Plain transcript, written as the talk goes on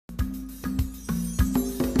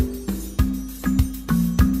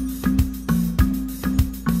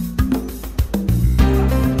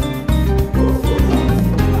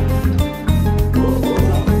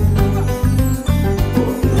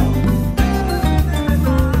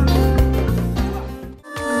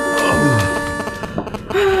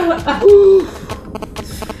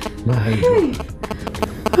Hey.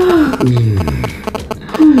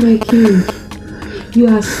 Oh my king, you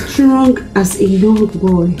are strong as a young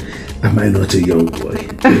boy. Am I not a young boy?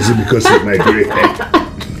 Is it because of my grey hair?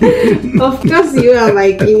 Of course you are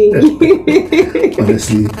my king.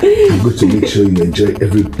 Honestly, I'm going to make sure you enjoy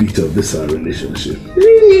every bit of this our relationship.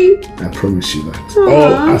 Really? I promise you that.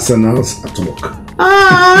 All arsenals at work.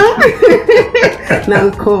 Now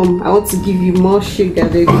come, I want to give you more sugar,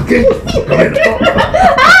 baby. Okay. Come on.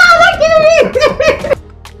 Look at me!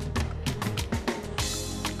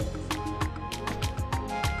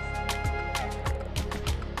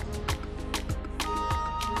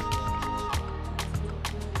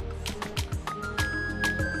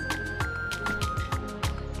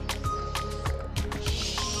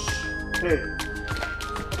 Hey,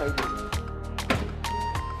 what are you doing?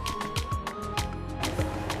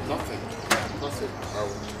 Nothing. I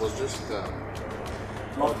was just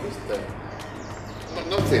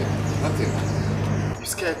nothing. You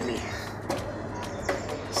scared me.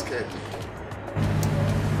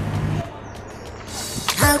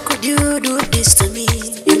 How could you do this to me?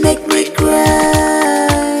 You make me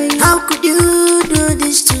cry. How could you do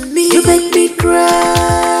this to me? You make me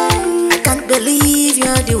cry. I can't believe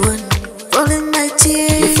you're the one. Falling my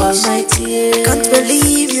tears. You fall my tears. Can't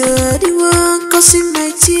believe you're the one causing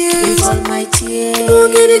my tears. You fall my tears.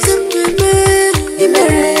 I'm gonna come to me.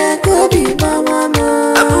 Imereya kobi mama.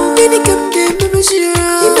 I'm gonna come to me.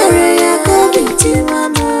 Imereya kobi ti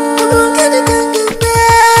mama. I'm gonna come to me.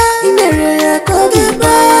 Imereya kobi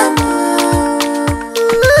mama.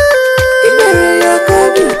 Imereya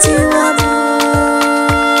kobi ti mama.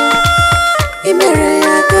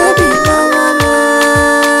 Imereya kobi mama.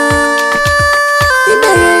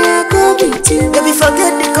 Baby,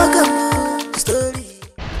 forget the Kokomo story.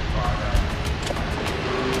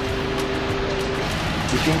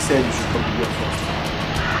 The king said you should come here first.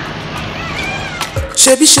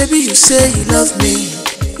 Shebi, you say you love me.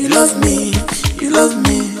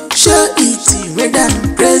 Show it, red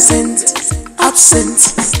and present, absent,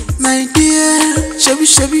 my dear.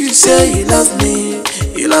 Shebi, you say you love me.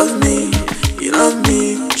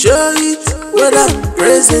 Show it, red and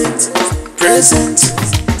present.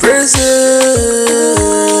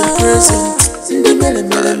 Ndi mele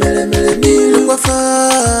wafa.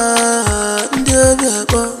 Ndi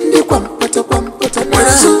obiabo. Ndi kwampata.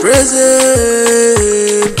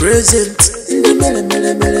 Present. Ndi mele.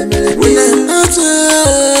 When I'm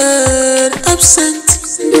absent.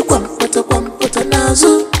 Ndi kwampata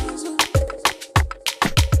nazo.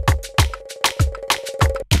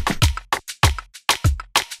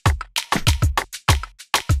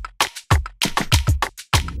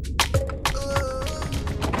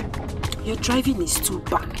 Your driving is too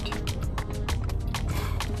bad.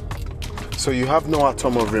 So you have no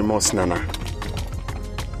atom of remorse, Nana.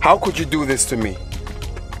 How could you do this to me?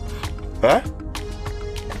 Huh?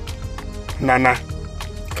 Nana.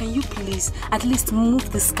 Can you please at least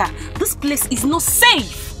move this car? This place is not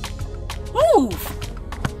safe. Move.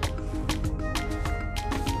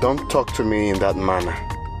 Don't talk to me in that manner.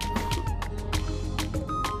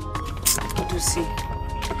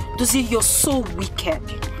 Dozie, you're so wicked.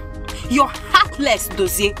 You're heartless,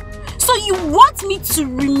 Dozie. So you want me to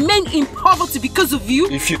remain in poverty because of you?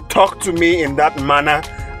 If you talk to me in that manner,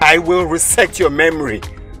 I will reset your memory.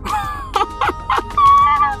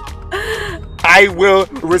 I will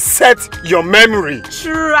reset your memory.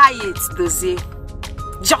 Try it, Dozie.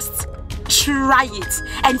 Just try it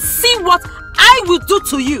and see what I will do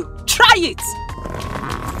to you. Try it.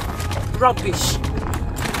 Rubbish.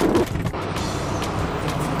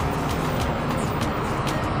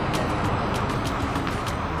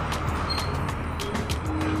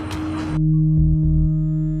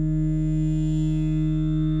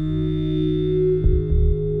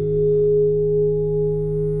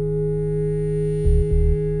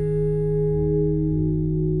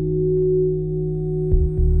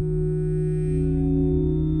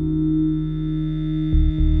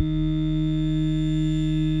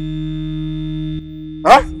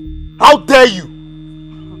 Huh? How dare you?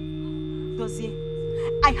 Dozie,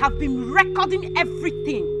 I have been recording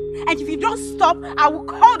everything. And if you don't stop, I will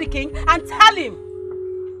call the king and tell him.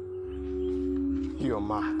 You're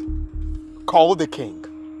mad. Call the king.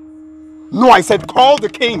 No, I said call the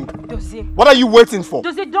king. Dozie. What are you waiting for?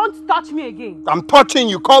 Dozie, don't touch me again. I'm touching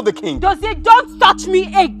you. Call the king. Dozie, don't touch me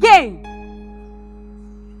again.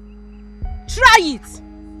 Try it.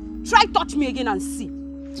 Try touch me again and see.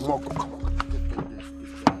 No, come on.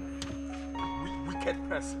 Wicked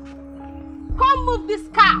person. Come move this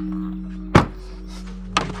car.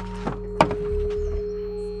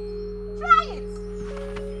 Try it.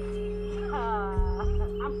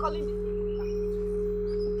 I'm calling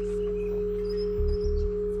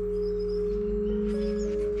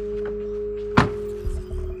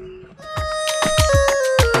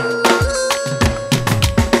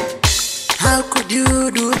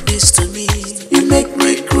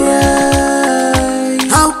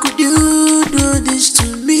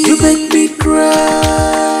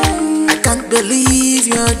believe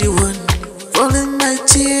you're the one. Fall in my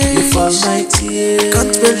tears. You fall my tears.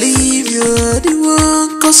 Can't believe you're the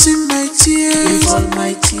one causing my tears. You fall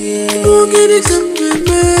my tears. Bugini come to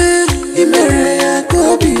me. Imereya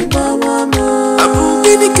kobi mama.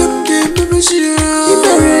 Bugini come to me.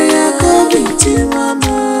 Imereya kobi ti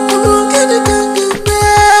mama. Bugini come to me.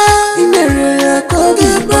 Imereya kobi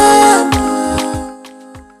mama.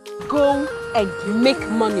 Go and make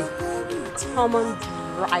money. Common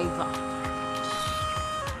driver.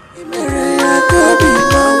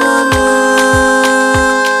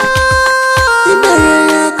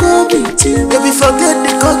 Baby, forget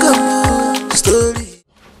the Kokomo story.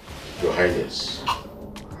 Your Highness,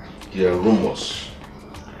 there are rumors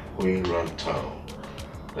going around town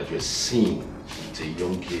that you're seen with a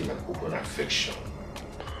young girl and open affection.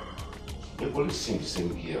 You've always seen the same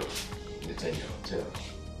girl in the Dikeh hotel.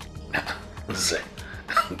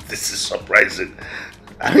 This is surprising.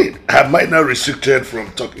 I mean, am I now restricted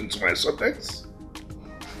from talking to my subjects?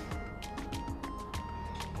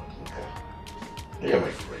 They are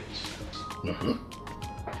my friends. I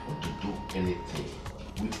want to do anything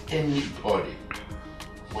with anybody.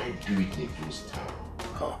 Why do it in a closed town?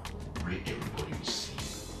 Where everybody will see.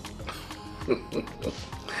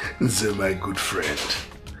 They're my good friend.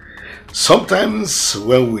 Sometimes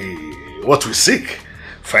when what we seek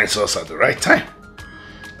finds us at the right time.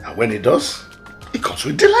 And when it does, it comes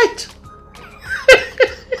with delight.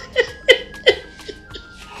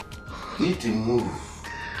 Need a move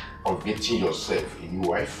of getting yourself a new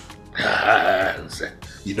wife?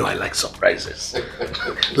 You know I like surprises.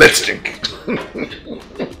 Let's drink.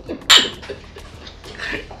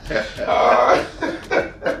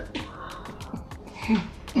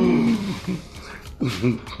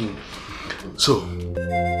 So,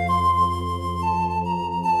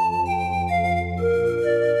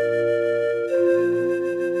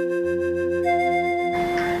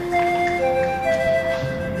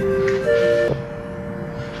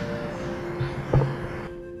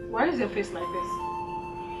 why is your face like this?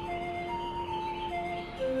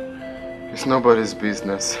 It's nobody's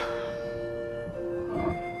business.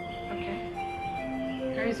 Okay.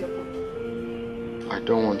 Where is your food? I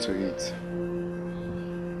don't want to eat.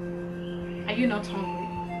 Are you not hungry?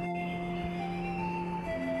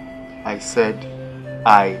 I said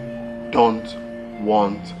I don't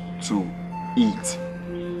want to eat.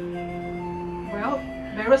 Well,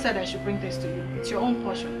 Vero said I should bring this to you. It's your own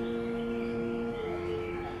portion.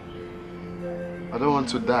 I don't want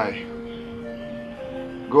to die.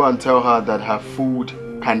 Go and tell her that her food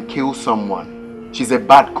can kill someone. She's a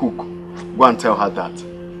bad cook. Go and tell her that.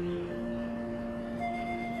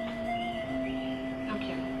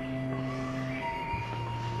 Okay.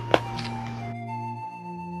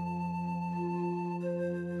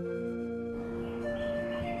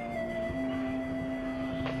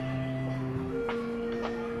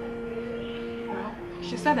 Well,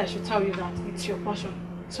 she said I should tell you that it's your portion,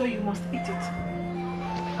 so you must eat it.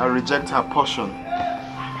 I reject her portion.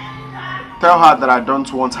 Tell her that I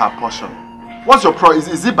don't want her portion. What's your problem?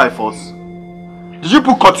 Is it by force? Did you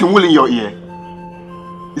put cotton wool in your ear?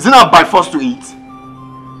 Is it not by force to eat?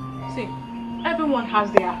 See, everyone has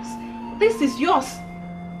theirs. This is yours.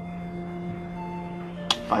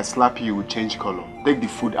 If I slap you, you will change color. Take the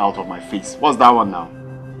food out of my face. What's that one now?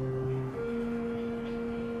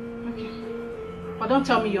 Okay. But don't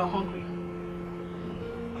tell me you're hungry.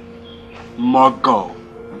 Muggle.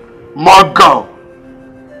 Muggle!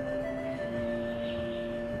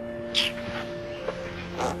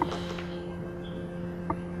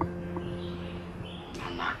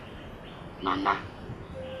 Nana.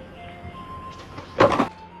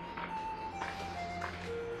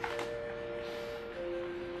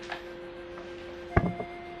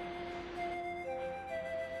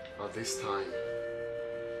 But this time,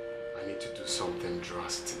 I need to do something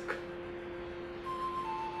drastic.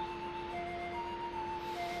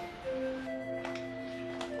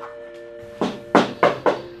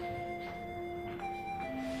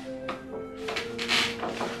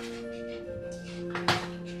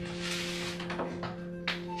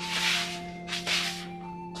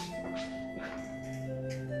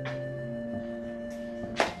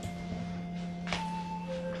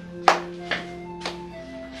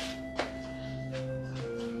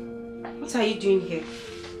 What are you doing here?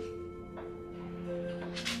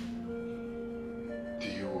 Do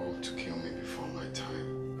you want to kill me before my time?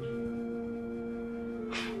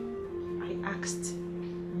 I asked,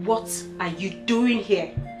 what are you doing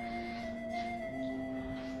here?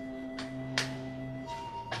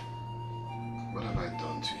 What have I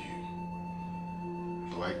done to you?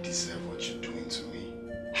 Do I deserve what you're doing to me?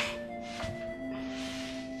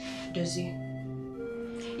 Does Dozie,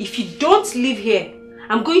 if you don't leave here,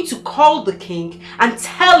 I'm going to call the king and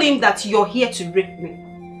tell him that you're here to rape me.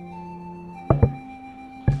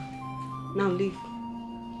 Now leave.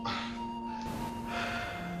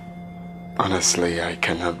 Honestly, I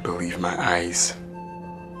cannot believe my eyes.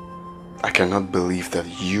 I cannot believe that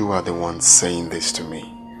you are the one saying this to me.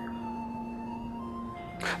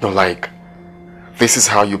 No, like, this is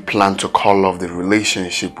how you plan to call off the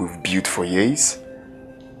relationship we've built for years?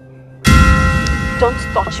 Don't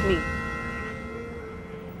touch me.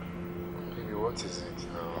 Baby, what is it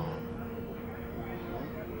now?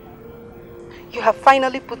 You have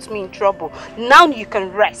finally put me in trouble. Now you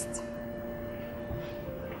can rest.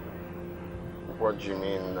 What do you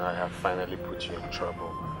mean I have finally put you in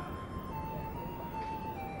trouble?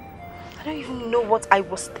 I don't even know what I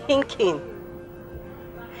was thinking.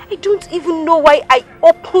 I don't even know why I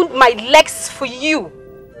opened my legs for you.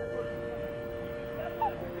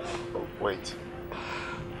 Oh, wait.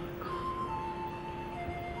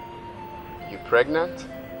 You pregnant?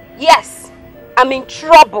 Yes, I'm in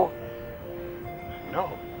trouble.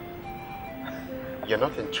 No. You're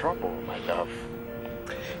not in trouble, my love.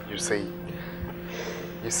 You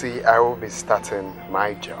see, I will be starting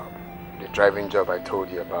my job, the driving job I told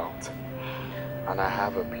you about. And I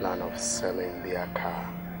have a plan of selling their car.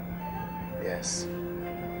 Yes,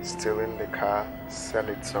 stealing the car, sell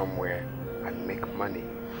it somewhere, and make money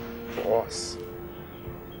for us.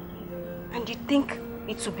 And you think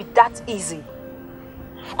it will be that easy?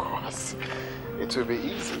 Of course, it will be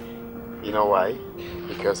easy. You know why?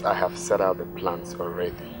 Because I have set out the plans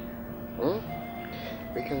already.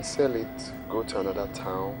 We can sell it, go to another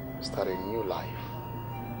town, start a new life.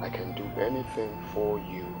 I can do anything for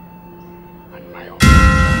you and my own.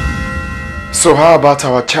 So how about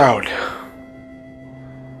our child?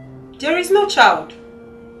 There is no child.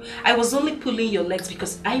 I was only pulling your legs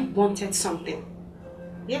because I wanted something.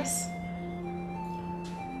 Yes.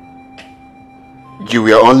 You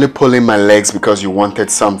were only pulling my legs because you wanted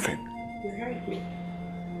something. You heard me.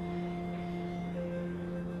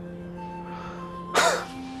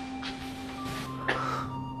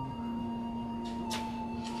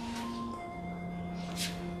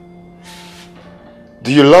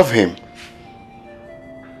 Do you love him?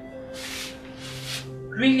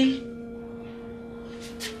 Really?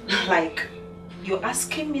 Like, you're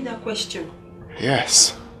asking me that question?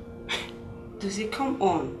 Yes. Does it come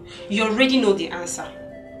on? You already know the answer.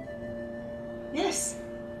 Yes.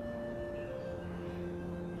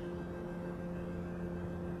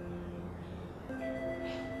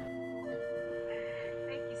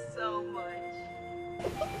 Thank you so much.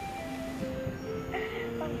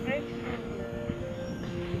 I'm grateful.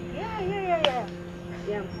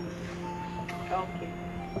 Yeah. Okay.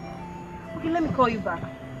 Okay, let me call you back.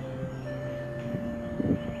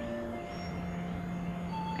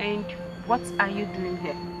 And what are you doing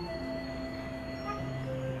here?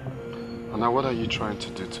 Anna, what are you trying to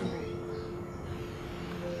do to me?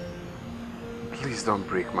 Please don't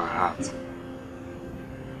break my heart.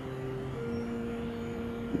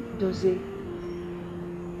 Dozie,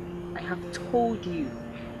 I have told you,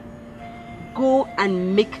 go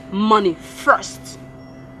and make money first.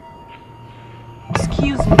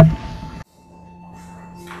 Excuse me.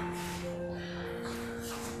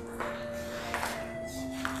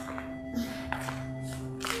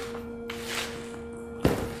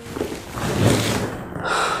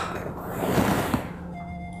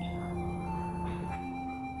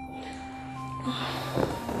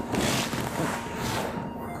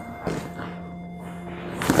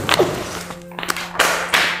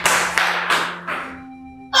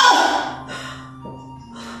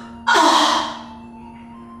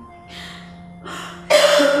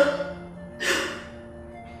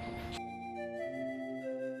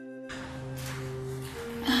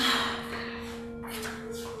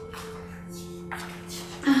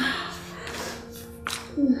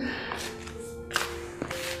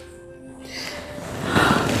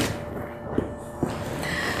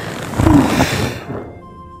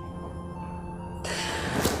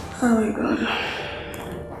 Oh my God.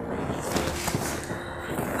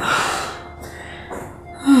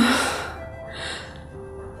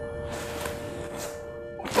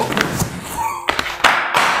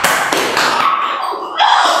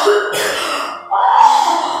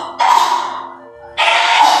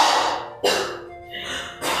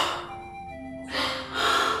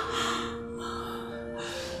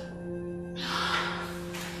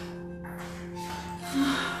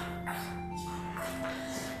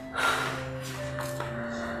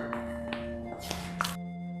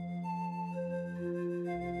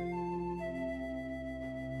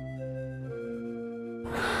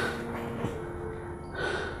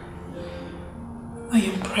 I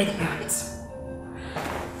am pregnant.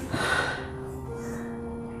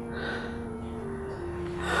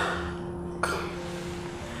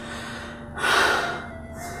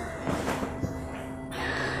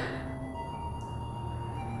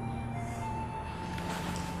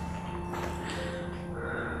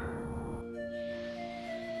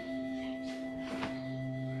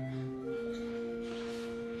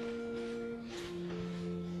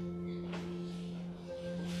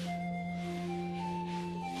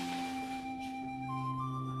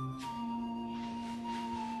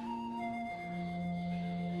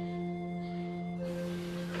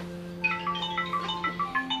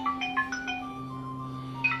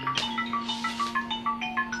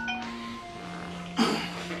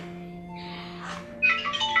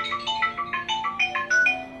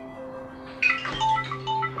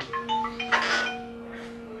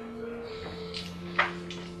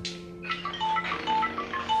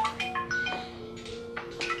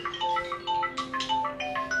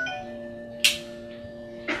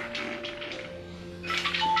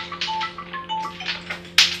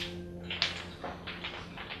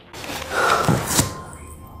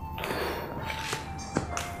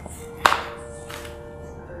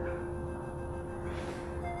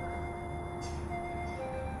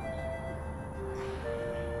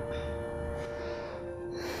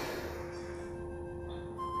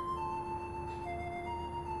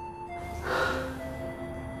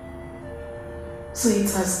 So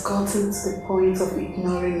it has gotten to the point of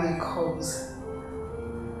ignoring my calls.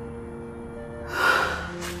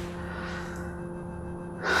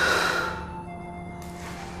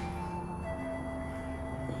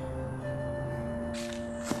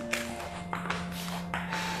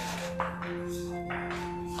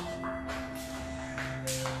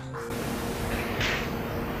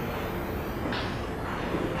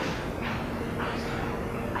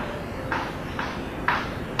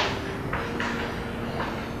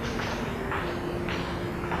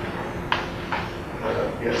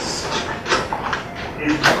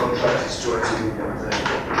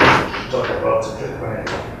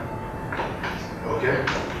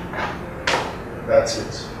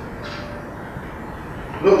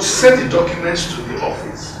 Send the documents to the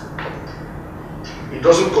office. It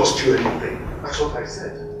doesn't cost you anything. That's what I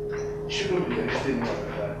said. It shouldn't be anything more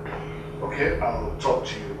than that. Okay, I'll talk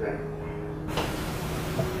to you then.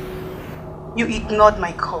 You ignored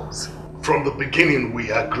my calls. From the beginning,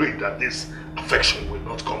 we agreed that this affection will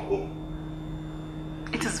not come home.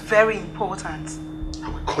 It is very important. I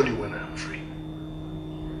will call you when I am free.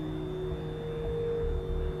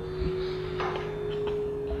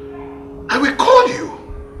 I will call you.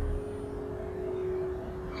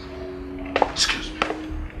 Excuse me.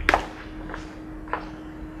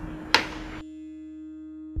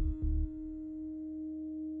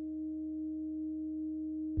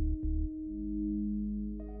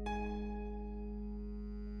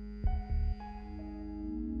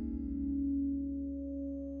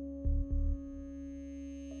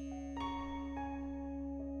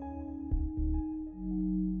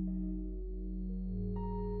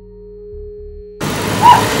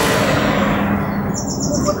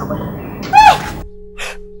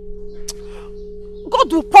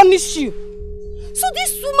 God will punish you. So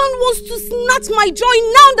this woman wants to snatch my joy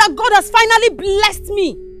now that God has finally blessed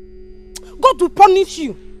me. God will punish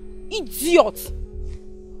you. Idiot.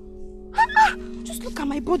 Just look at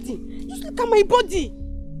my body. Just look at my body.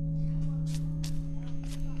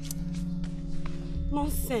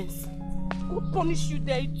 Nonsense. God will punish you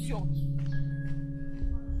there, idiot.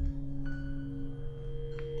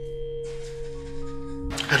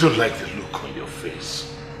 I don't like the look on your face.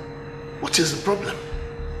 What is the problem?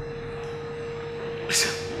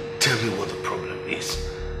 Listen, tell me what the problem is,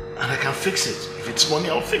 and I can fix it. If it's money,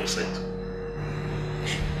 I'll fix it.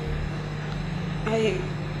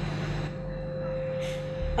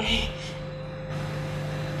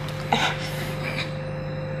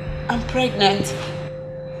 I'm pregnant.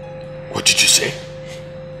 What did you say?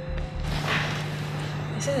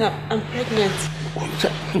 I said I'm pregnant.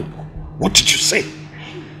 What did you say?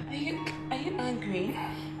 Are you angry?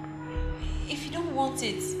 If you don't want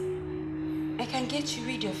it, I can get you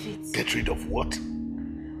rid of it. Get rid of what?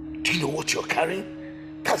 Do you know what you're carrying?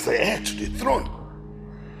 That's the heir to the throne.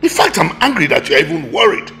 In fact, I'm angry that you're even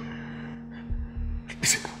worried.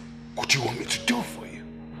 Listen, what do you want me to do for you?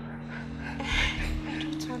 I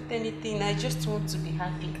don't want anything. I just want to be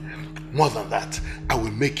happy. More than that, I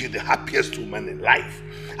will make you the happiest woman in life.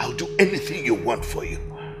 I'll do anything you want for you.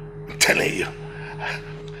 I'm telling you.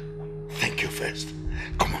 Thank you first.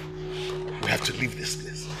 Come on. We have to leave this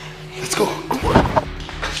place. Let's go. Come on.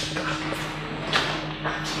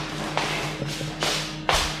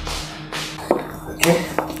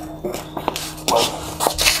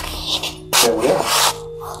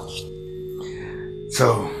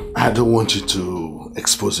 I don't want you to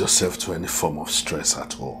expose yourself to any form of stress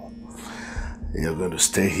at all. You're going to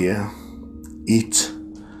stay here, eat,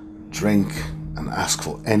 drink, and ask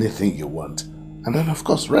for anything you want. And then, of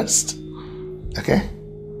course, rest. Okay?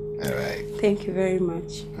 All right. Thank you very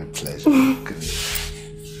much. My pleasure.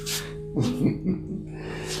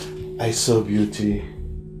 I saw beauty,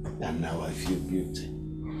 and now I feel beauty.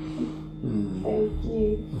 Thank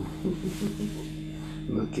you.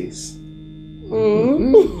 No kiss. Hope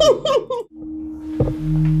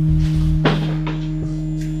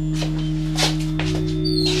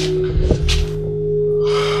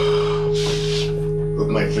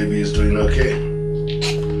my baby is doing okay.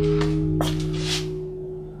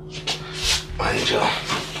 My angel,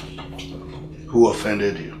 who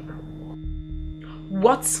offended you?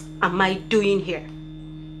 What am I doing here?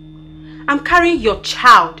 I'm carrying your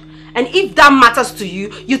child, and if that matters to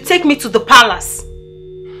you, you take me to the palace.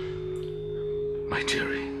 My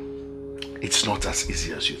dearie, it's not as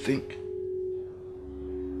easy as you think.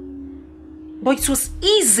 But it was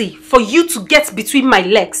easy for you to get between my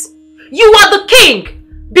legs. You are the king!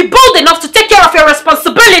 Be bold enough to take care of your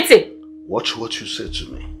responsibility! Watch what you say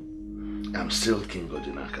to me. I'm still King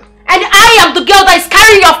Odinaka. And I am the girl that is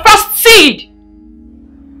carrying your first seed!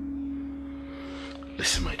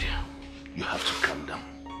 Listen, my dear, you have to calm down,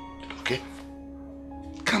 okay?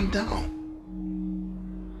 Calm down.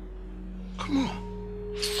 Come on.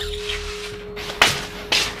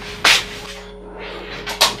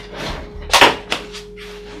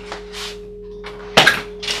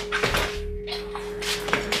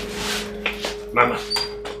 Nana.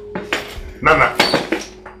 Nana.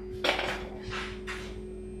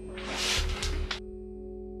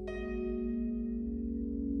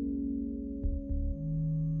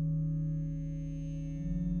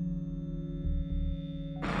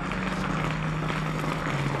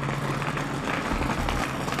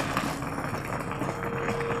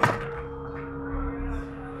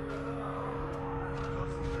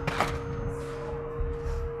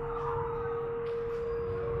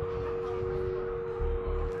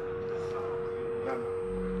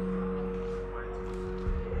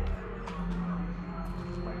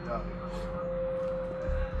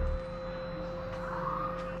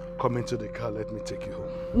 Come into the car, let me take you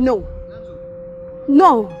home. No.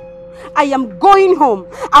 No. I am going home.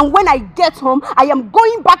 And when I get home, I am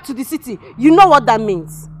going back to the city. You know what that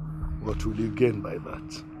means. What will you gain by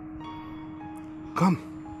that? Come,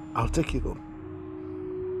 I'll take you home.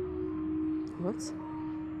 What?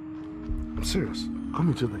 I'm serious. Come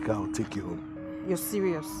into the car, I'll take you home. You're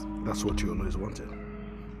serious? That's what you always wanted.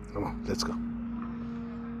 Come on, let's go.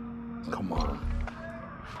 Come on.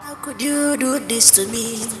 How could you do this to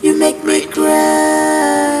me? You make me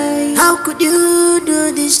cry. How could you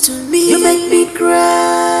do this to me? You make me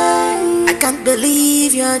cry. I can't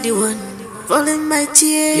believe you're the one falling my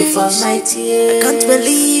tears. You fall my tears. I can't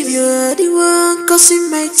believe you're the one causing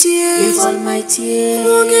my tears. You fall my tears.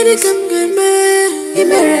 I'm gonna come get me.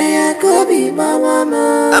 Imereya kobi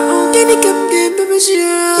mama. I'm gonna come get me.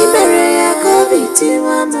 Imereya kobi ti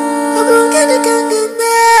mama. I'm gonna come get me.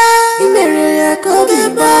 Imereya kobi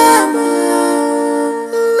mama.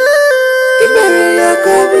 Imereya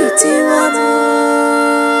kobi ti mama.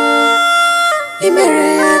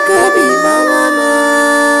 Imereya kobi mama.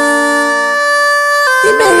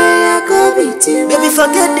 Imereya kobi ti mama. Baby,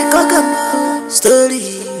 forget the Kokomo story.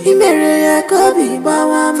 Imereya kobi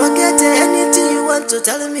mama. Forget anything you want to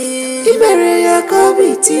tell me. Imereya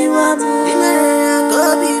kobi ti mama. Imereya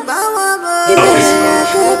kobi mama. Imereya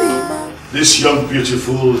kobi mama. This young,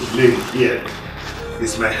 beautiful lady here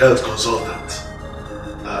is my health consultant.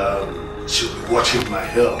 She'll be watching my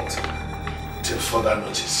health till further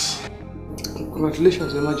notice.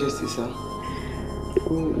 Congratulations, Your Majesty, sir.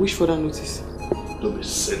 Which further notice? Don't be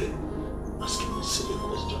silly. Asking me silly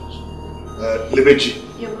questions.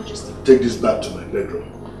 Lebechi, Your Majesty. take this back to my bedroom.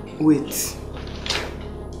 Wait.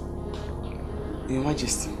 Your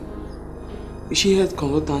Majesty, is she health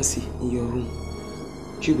consultancy in your room?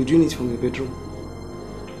 She'll be doing it from your bedroom.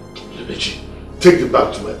 Lebechi, take the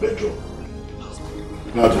bag to my bedroom.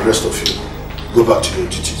 Now the rest of you, go back to your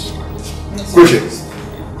duties. Yes, quickly.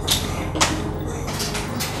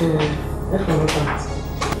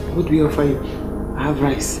 What do we offer you? I have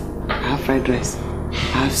rice, I have fried rice,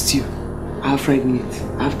 I have stew, I have fried meat,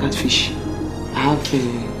 I have catfish, I have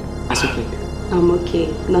assorted. I'm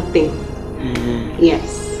okay. Nothing.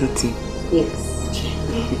 Yes. Nothing. Yes.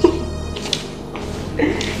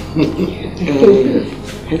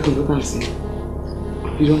 Head consultancy.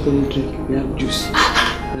 You don't want to drink, we have juice, we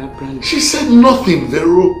have brandy. She said nothing,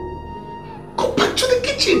 Vero. Go back to the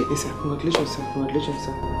kitchen. Yes, sir. Congratulations, sir. Congratulations,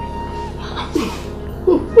 sir.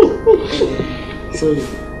 Sorry.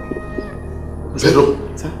 Vero.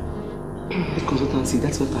 Sir? The consultancy,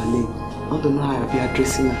 that's not her name. I want to know how I'll be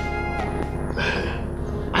addressing her.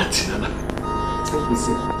 Auntie Nana. Thank you,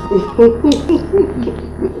 sir.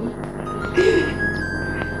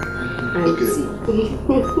 Okay.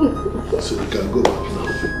 So you can go back now.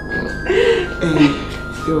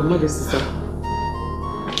 Your Majesty, sir.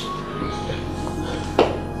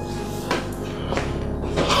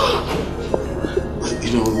 You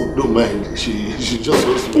know, don't mind. She just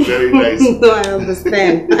wants to be very nice. No, I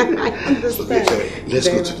understand. I understand. Okay, let's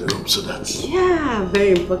go to the room so that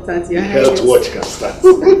very important. Your health watch can start.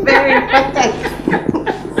 Very important.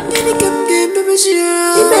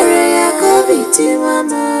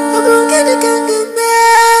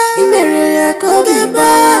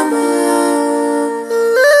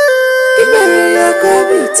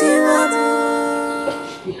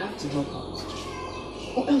 We have to help out.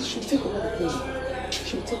 Or else she'll take over the king.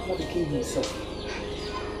 She'll take over the king himself.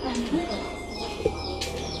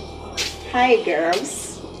 Hi,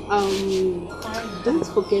 girls. Don't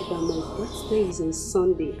forget that my birthday is on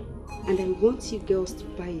Sunday, and I want you girls to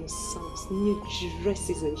buy yourselves new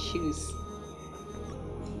dresses and shoes.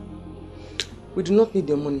 We do not need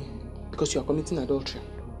your money because you are committing adultery.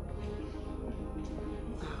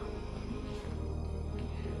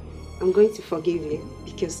 I'm going to forgive you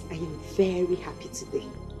because I am very happy today.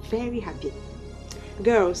 Very happy.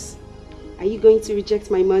 Girls, are you going to reject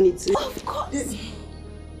my money too? Of course.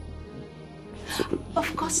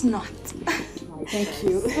 Of course not. Thank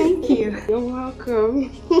you. Thank you. You're welcome.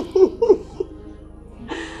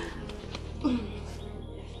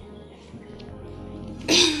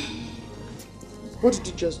 What did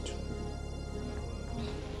you just do?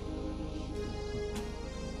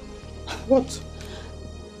 What?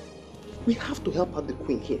 We have to help out the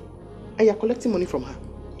queen here. And you're collecting money from her.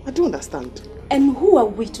 I don't understand. And who are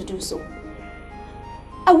we to do so?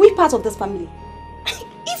 Are we part of this family?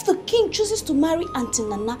 If the king chooses to marry Auntie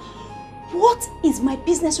Nana, what is my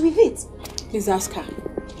business with it? Please ask her.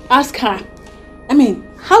 Ask her. I mean,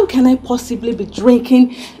 how can I possibly be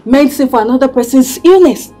drinking medicine for another person's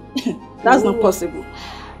illness? That's not possible.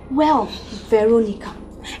 Well, Veronica,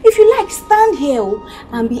 if you like, stand here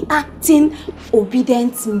and be acting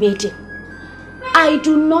obedient maiden. I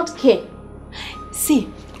do not care. See,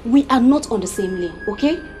 we are not on the same lane,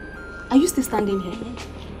 okay? Are you still standing here?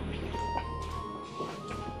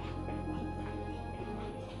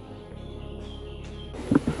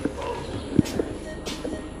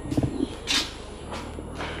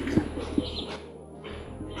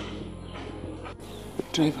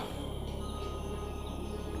 Driver,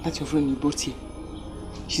 that's your friend you brought here.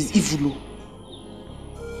 She's evil,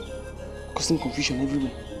 causing confusion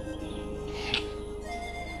everywhere.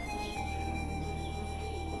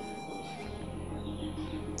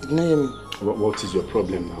 You didn't hear me? What is your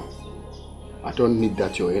problem now? I don't need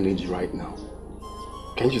that your energy right now.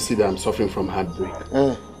 Can't you see that I'm suffering from heartbreak?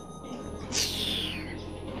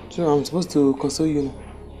 So I'm supposed to console you now.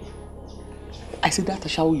 I said that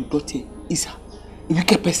Ashawo you brought here is a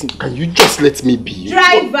wicked person. Can you just let me be?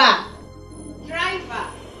 Driver! Driver!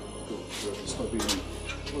 Stop it.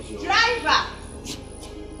 Driver!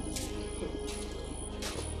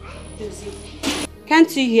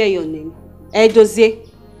 Can't you hear your name? Edozie.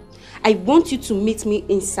 I want you to meet me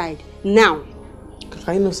inside now.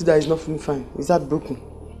 Can you not see that it's not feeling fine? Is that broken?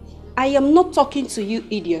 I am not talking to you,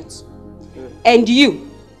 idiot. And you.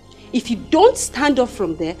 If you don't stand up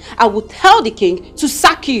from there, I will tell the king to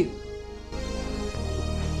sack you.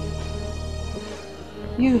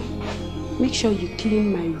 You, make sure you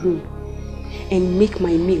clean my room and make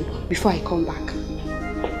my meal before I come back.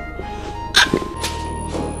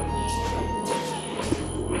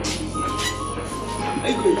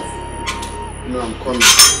 No, I'm coming.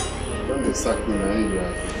 Don't be sack me now. You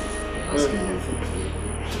are asking me.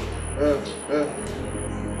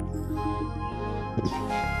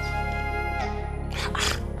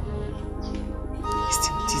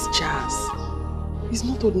 Listen, it is jazz. It's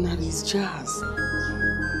not ordinary, it's jazz.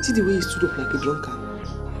 See the way he stood up like a drunkard.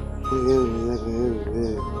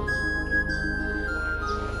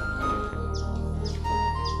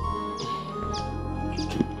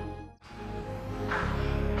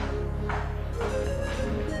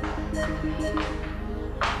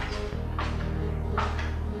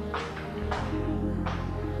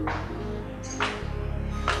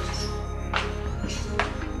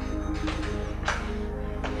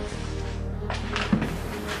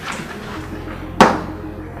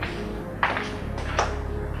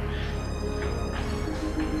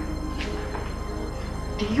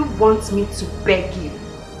 Want me to beg you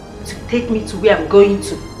to take me to where I'm going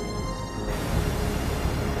to?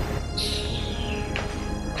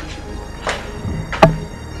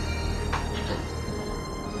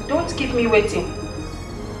 Don't keep me waiting.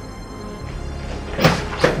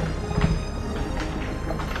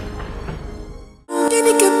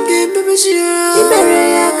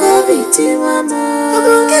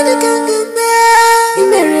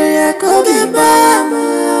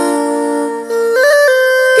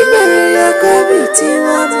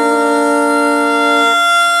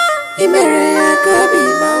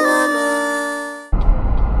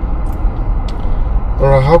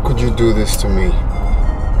 Laura, how could you do this to me?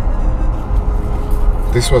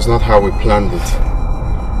 This was not how we planned it.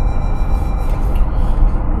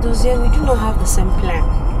 Dozier, we do not have the same plan.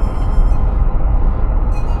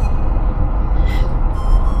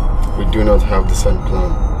 We do not have the same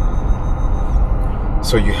plan.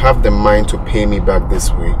 So you have the mind to pay me back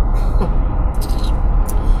this way?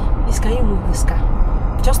 Please, can you move this car?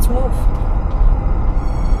 Just move.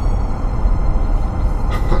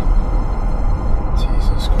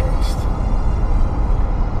 Jesus Christ.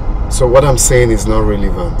 So what I'm saying is not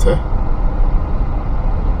relevant, eh?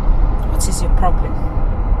 What is your problem?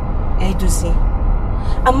 Dozier,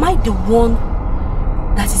 am I the one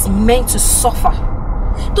that is meant to suffer?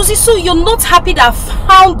 Dozier, so you're not happy that I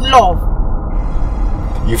found love?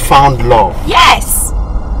 You found love? Yes!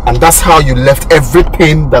 And that's how you left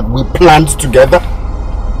everything that we planned together?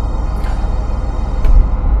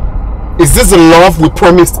 Is this the love we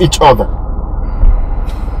promised each other?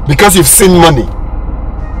 Because you've seen money?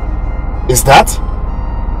 Is that?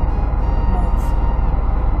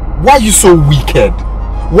 Why are you so wicked?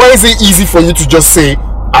 Why is it easy for you to just say,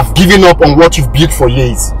 I've given up on what you've built for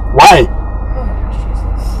years? Why?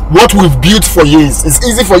 What we've built for years, it's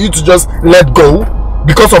easy for you to just let go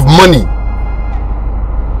because of money.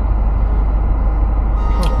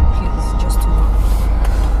 Please, just move.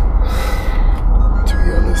 To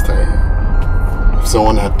be honest, if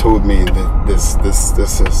someone had told me that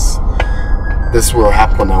this will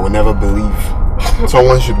happen, I would never believe.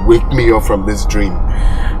 Someone should wake me up from this dream.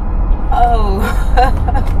 Oh,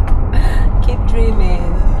 keep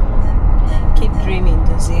dreaming. Keep dreaming,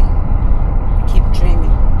 Dozier. Keep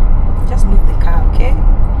dreaming. Just move the car, okay?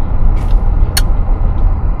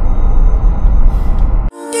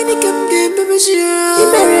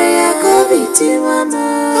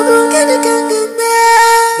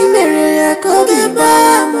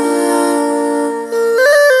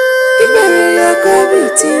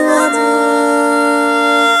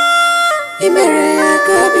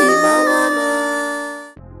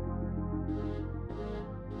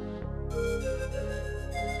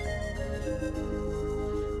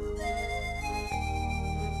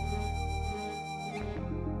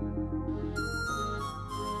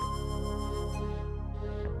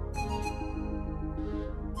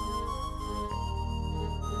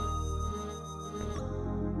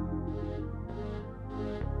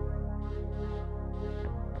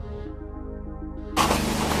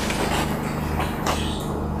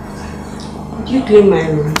 You clean my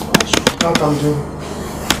room. What I'm doing?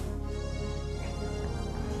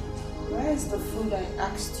 Where is the food I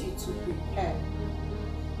asked you to prepare?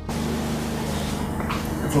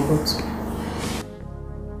 I forgot.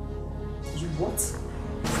 You what?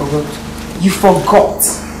 Forgot. You forgot.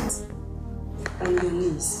 On your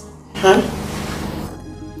knees. Huh?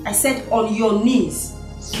 I said on your knees.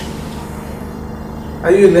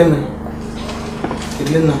 Are you a learner? A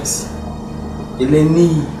learners? A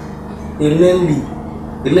learnee? A learnly?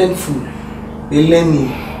 A learnful? A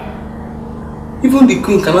learning? Even the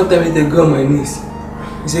queen cannot tell me to go on my knees.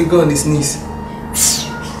 He said go on his knees.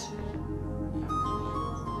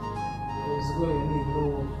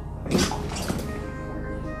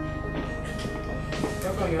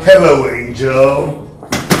 Hello, Angel.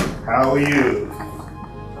 How are you?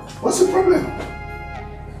 What's the problem?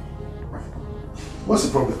 What's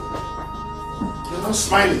the problem? You're not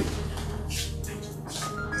smiling.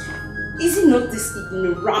 Is it not this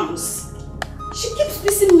ignorance? She keeps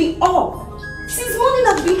pissing me off. Since morning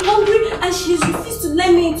I've been hungry and she has refused to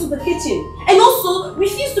let me into the kitchen. And also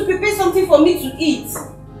refused to prepare something for me to eat.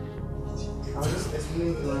 I'll just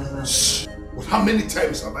explain to her. Shh. How many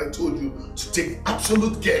times have I told you to take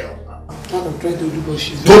absolute care? What I'm trying to do, but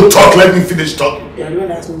she's... Don't talk, let me finish talking. Yeah,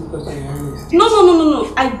 don't ask me questions.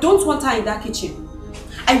 No. I don't want her in that kitchen.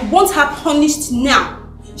 I want her punished now.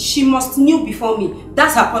 She must kneel before me.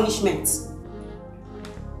 That's her punishment.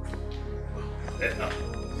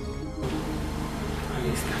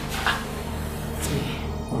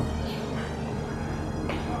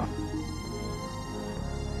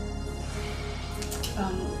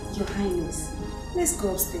 Your Highness, let's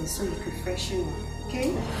go upstairs so you can freshen up,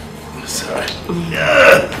 okay? Sorry.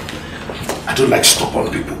 Yeah. I don't like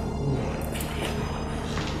stubborn people.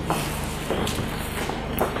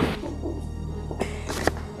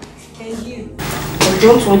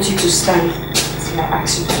 don't want you to stand till I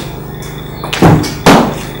ask you to.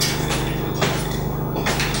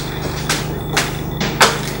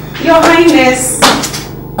 Your Highness.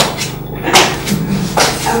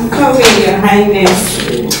 I'm coming, Your Highness.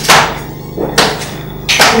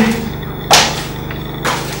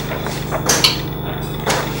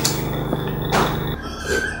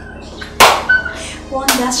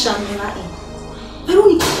 Shamila in.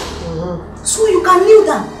 Veronica, so you can kneel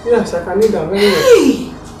down? Yes, I can kneel down very well.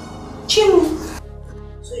 Hey! Chimu,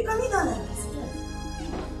 so you can kneel down like this?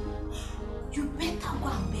 You better go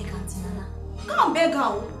and beg Auntie Nana. Go and beg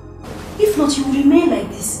her. If not, you will remain like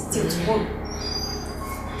this till tomorrow.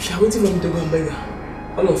 If you are waiting for me to go and beg her,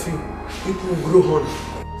 all of you, people will grow on.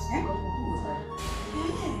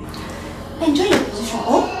 Enjoy your position,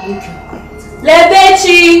 oh? Thank you.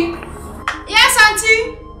 Lebechi! Yes,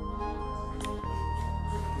 Auntie?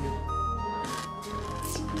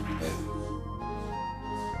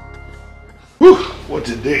 Whew, what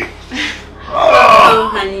a day. Oh,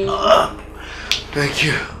 honey. Thank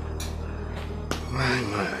you. My.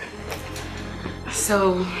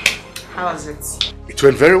 So, how was it? It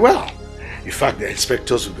went very well. In fact, the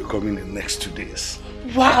inspectors will be coming in the next 2 days.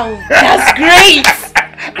 Wow, that's great!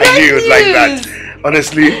 I knew you'd like that.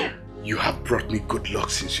 Honestly, you have brought me good luck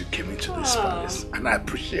since you came into this palace, and I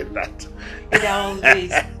appreciate that.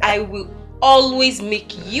 I will always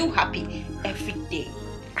make you happy every day.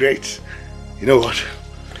 Great. You know what?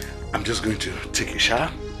 I'm just going to take a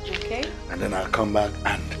shower. Okay. And then I'll come back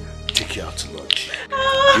and take you out to lunch.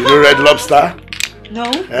 You know Red Lobster? No.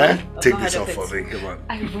 Eh? Take this off for me, come on.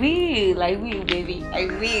 I will, baby. I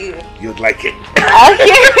will. You'd like it.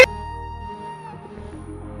 Okay.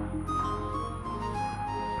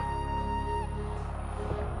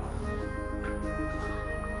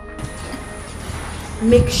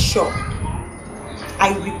 Make sure,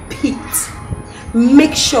 I repeat,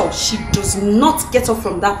 make sure she does not get up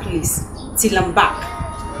from that place till I'm back.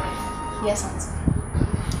 Yes, Auntie.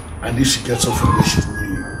 And if she gets off from where she's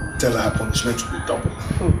going, tell her punishment will be double.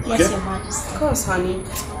 Yes, okay? Your Majesty. Of course, honey.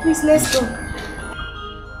 Please, let's go.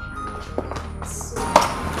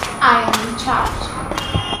 I am in charge.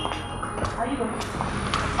 Are you going?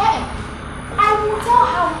 Hey, I will tell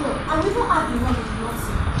her no. I will not have the one with nonsense.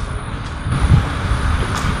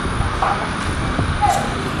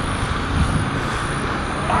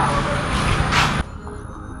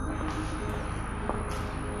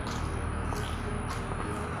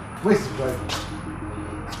 Where's the driver?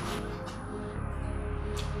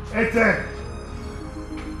 Eten!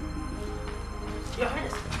 Your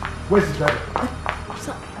Highness. Where's the driver?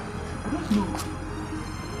 Sir, I don't know.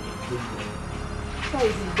 Sir,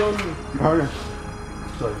 is he done me? Your Highness.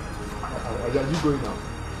 Sorry. Are you going now?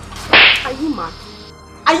 Are you mad?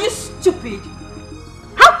 Are you stupid?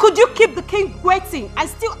 How could you keep the king waiting and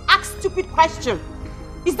still ask stupid questions?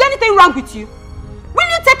 Is there anything wrong with you? Will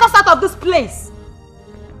you take us out of this place?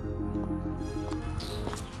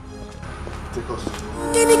 Take us.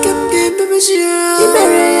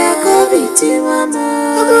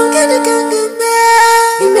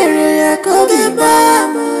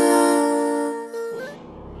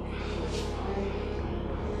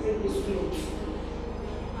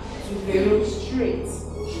 Vero straight.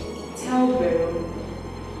 Tell Vero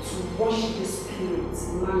to wash this plate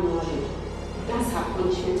manually. That's her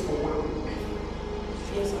punishment for 1 week.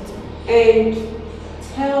 Yes, Auntie. And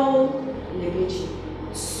tell Lebechi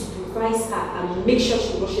to supervise her and make sure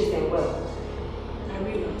she washes them well. I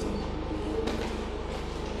will, Auntie.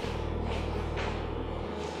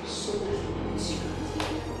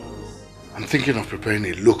 I'm thinking of preparing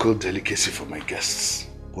a local delicacy for my guests.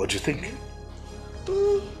 What do you think?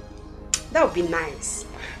 That would be nice.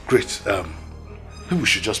 Great. Maybe we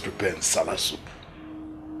should just prepare nsala soup.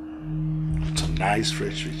 Some nice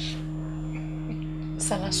fresh fish.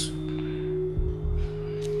 Nsala soup?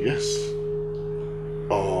 Yes.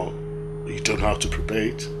 Or you don't know how to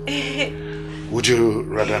prepare it? Would you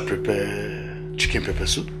rather prepare chicken pepper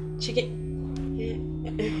soup? Chicken.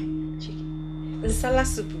 Nsala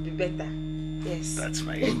soup would be better. Yes. That's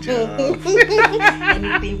my angel.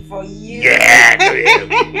 Anything for you. Yeah,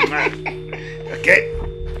 okay.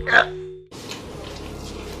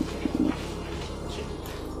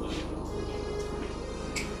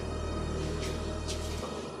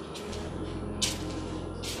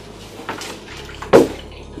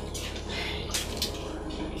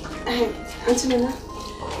 Auntie Nana,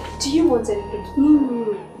 do you want anything?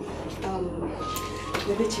 No.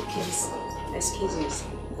 Lebechi, please. Excuse me.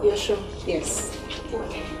 You're sure? Yes.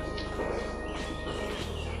 Okay.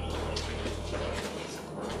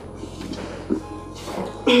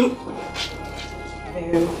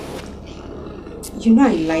 You know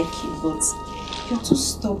I like you, but you're too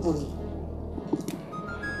stubborn.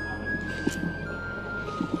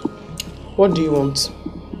 What do you want?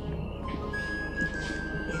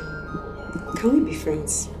 Can we be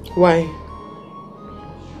friends? Why?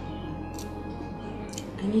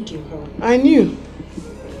 I need your help. I knew.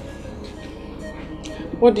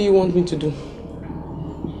 What do you want me to do?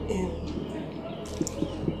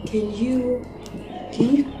 Can you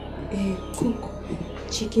cook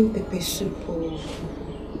chicken pepper soup or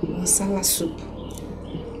masala soup?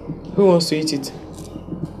 Who wants to eat it?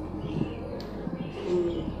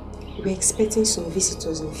 We're expecting some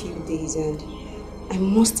visitors in a few days and I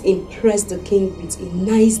must impress the king with a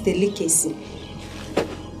nice delicacy.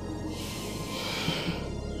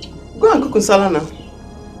 Go and cook nsala now.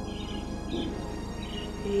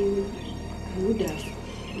 I would have,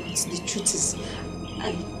 but the truth is,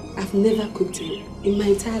 I've never cooked in my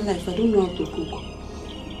entire life. I don't know how to cook.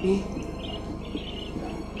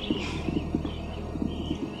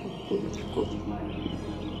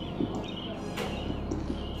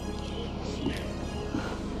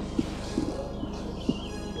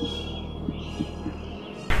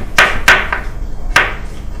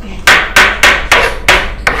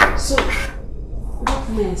 So, what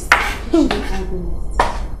next?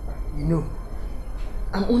 You know,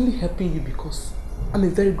 I'm only helping you because I'm a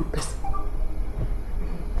very good person.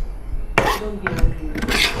 Don't be angry,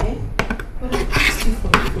 okay? But I asked you for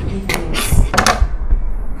forgiveness.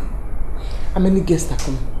 How many guests are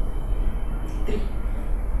coming? 3.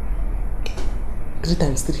 3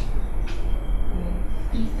 times 3.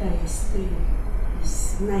 3 times 3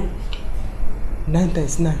 is 9. 9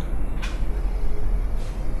 times 9.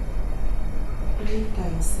 3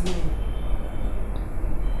 times 9.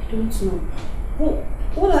 I don't know.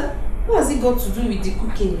 What has it got to do with the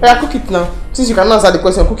cooking? Yeah, cook it now. Since you cannot answer the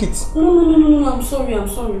question, cook it. No, I'm sorry.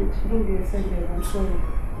 Don't be offended. I'm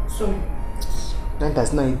sorry. 9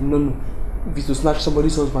 times 9, no. If it's to snatch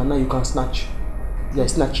somebody's husband, now you can snatch. Yeah,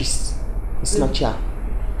 snatches. It's snatcher.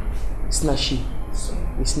 It's snatchy.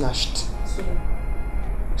 It's snatched.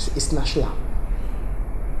 It's snatcher.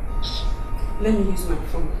 Let me use my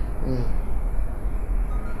phone.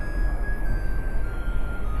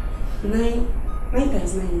 9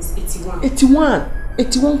 times 9 is 81.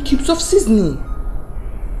 81 cubes of seasoning.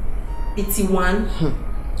 81?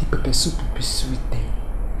 The pepper soup will be sweet then.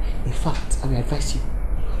 In fact, I will advise you,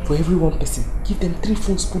 for every one person, give them 3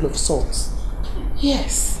 spoons of salt.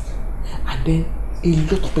 Yes. And then a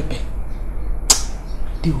lot of pepper.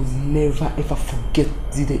 They will never ever forget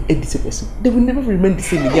they ate this pepper soup. They will never remain the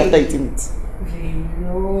same after eating it.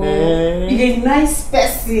 You're a nice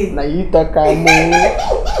person. Now you talk okay.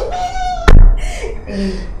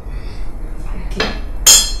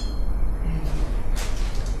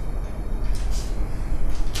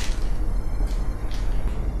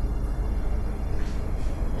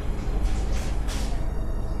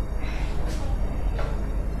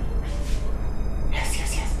 Yes.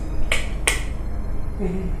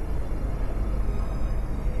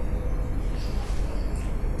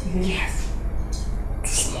 Yes.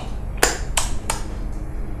 Small.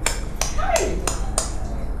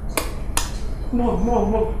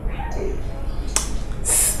 More.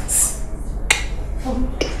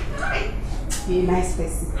 You're a nice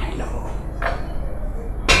person. I know.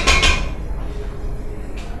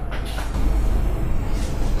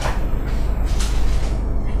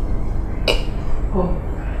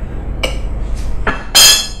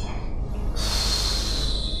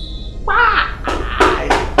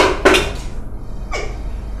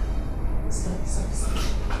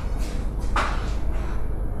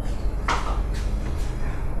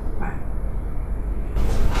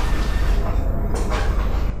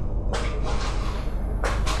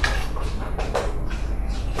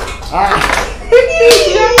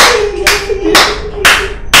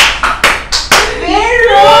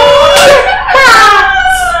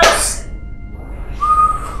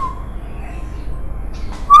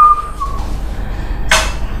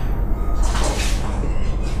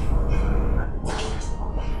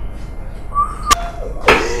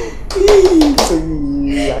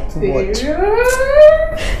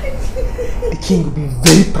 The king will be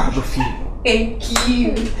very proud of you. Thank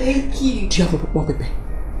you. Do you have more pepper?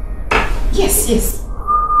 Yes.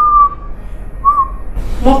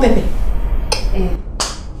 More pepper.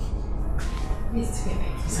 Yes, pepper.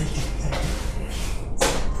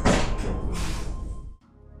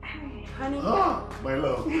 Honey. Oh, my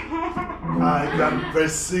love. I can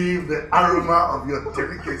perceive the aroma of your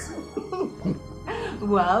delicacy.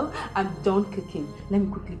 Well, I'm done cooking. Let me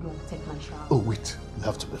quickly go and take my shower. Oh, wait. You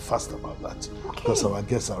have to be fast about that. Okay. Because our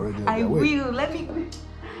guests are already on I their way. will. Let me...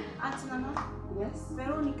 Auntie Nana? Yes?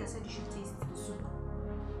 Veronica said you should taste the soup.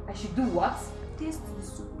 I should do what? Taste the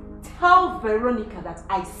soup. Tell Veronica that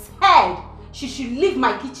I said she should leave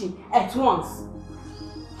my kitchen at once.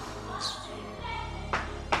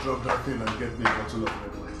 Drop that thing and get me a bottle of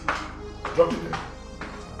red wine. Drop it there.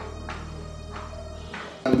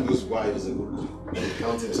 And whose wife is a good cook. And he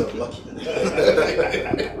counts himself lucky. Wait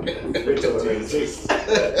till you taste.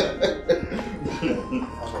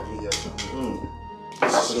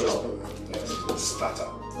 Start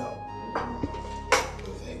out. No.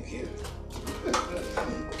 Thank you.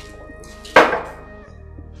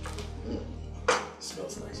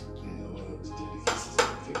 Smells nice. You know, one of the delicacies I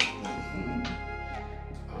think.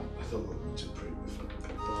 I thought we were going to pray before.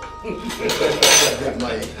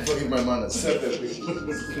 Forgive my manners.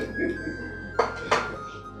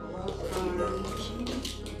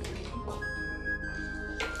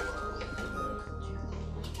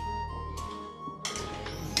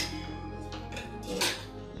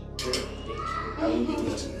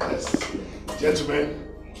 Yes. Gentlemen,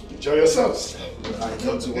 enjoy yourselves. I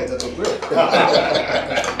thought you wanted to grill.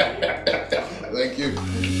 Thank you.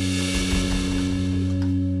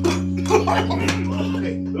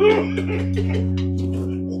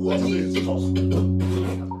 What is this?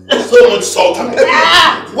 So much salt and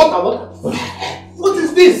pepper. What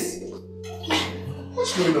is this?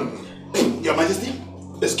 What's going on? Your Majesty?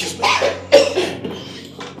 Excuse me.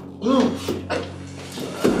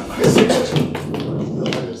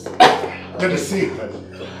 Let me see.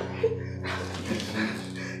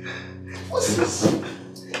 What's this?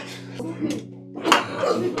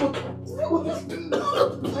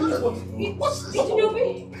 What's this? Your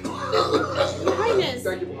Highness.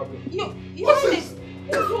 Your Highness.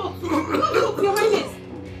 Your Highness.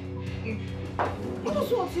 What,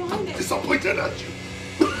 Your Highness? Disappointed at you.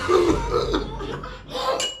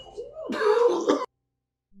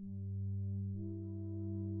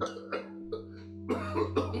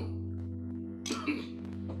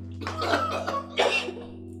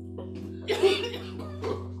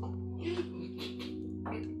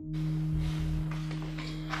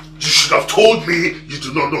 You should have told me you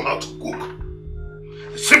do not know how to cook.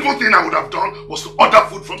 The simple thing I would have done was to order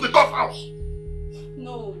food from the cough house.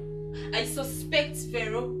 No, I suspect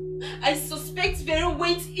Vero. I suspect Vero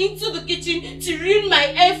went into the kitchen to ruin my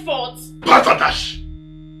efforts. Batadash!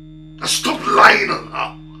 Now stop lying on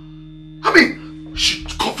her. I mean, she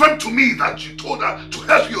confirmed to me that you told her to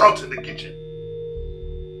help you out in the kitchen.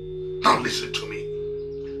 Now listen to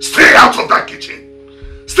me. Stay out of that kitchen.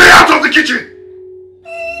 Stay out of the kitchen.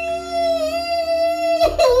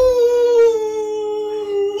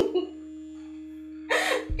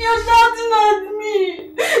 You're shouting at me.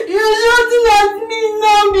 You're shouting at me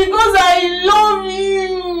now because I love you.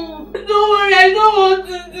 Don't worry, I know what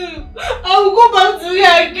to do. I will go back to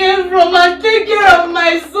where I came from and take care of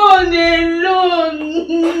my son alone.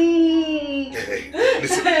 Hey,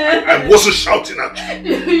 listen, I wasn't shouting at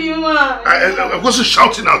you. You are. I wasn't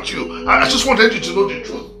shouting at you. I just wanted you to know the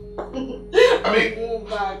truth. I mean, Go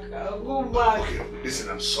back. I'll go back. okay, listen,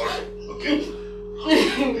 I'm sorry, okay?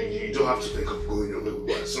 You don't have to think of going away with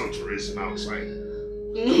my son to raise him outside.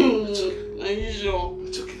 Are you sure?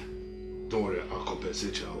 It's okay. Don't worry, I'll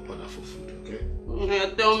compensate you. I'll order for food, okay?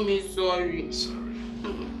 Tell me sorry. Sorry.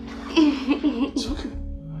 It's okay.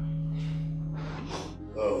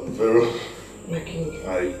 Vero,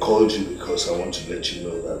 I called you because I want to let you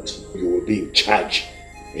know that you will be in charge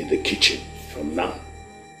in the kitchen from now.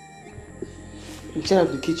 In charge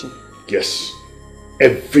of the kitchen? Yes.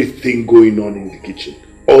 Everything going on in the kitchen,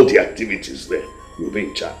 all the activities there, you'll be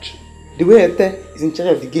in charge. The way Ete is in charge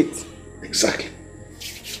of the gate? Exactly.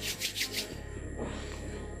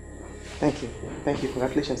 Thank you. Thank you.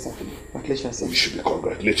 Congratulations, sir. Congratulations, sir. You should be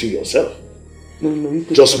congratulating yourself. No, you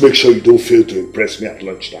take just make sure you don't fail to impress me at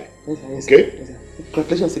lunchtime. Yes, sir. Yes, okay? Sir. Yes, sir.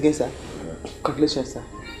 Congratulations again, sir. Congratulations, sir.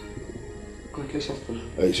 Congratulations for me.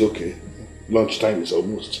 It's okay. Lunchtime is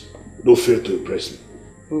almost. Don't fail to impress me.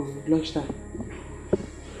 Oh, lunchtime.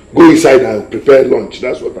 Go inside and prepare lunch.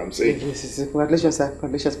 That's what I'm saying. Yes, yes, yes. Congratulations, sir.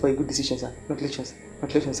 Congratulations for a good decision, sir. Congratulations.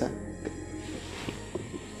 Congratulations, sir.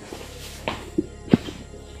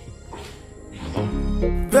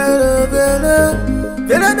 Bella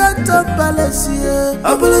don't talk palace here.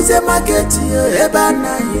 Abuluze market here.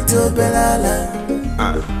 Ebana ito belala.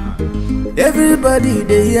 Everybody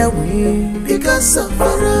they hear we because of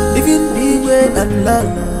Pharaoh. Even Dikeh and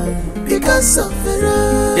Lala because of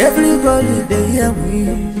Pharaoh. Everybody they hear we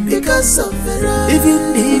because of Pharaoh.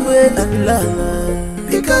 Even Dikeh and Lala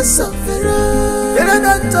because of Pharaoh. Bella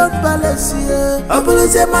don't talk palace here.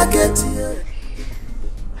 Abuluze market here.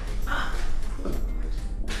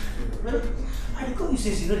 I go you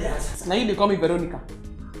say you know the answer? Now they call me Veronica.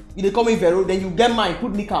 You they call me Vero, then you get mine,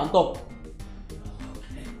 put Nika on top.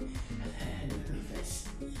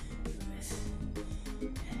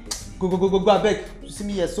 Go, I beg. You see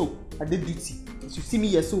me here so, I did duty. You see me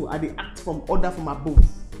here so, I did act from order from above.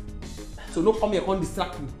 So no come here, can't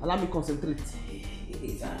distract me. Allow me concentrate.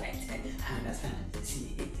 It's alright. I understand.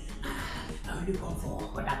 See, I will come for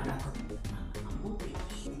order.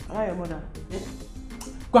 Allow your mother.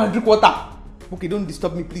 Go and drink water. Okay, don't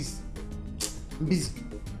disturb me, please. I'm busy.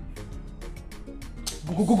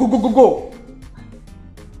 Go.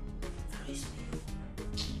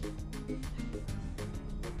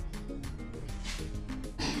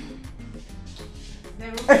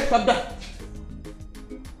 Hey, stop that.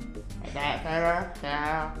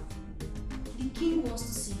 The king wants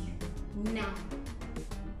to see you now.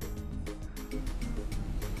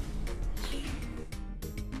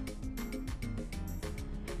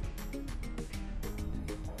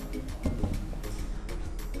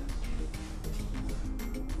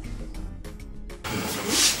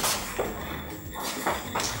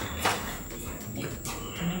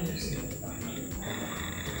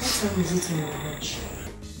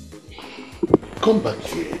 Come back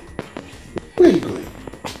here. Where are you going?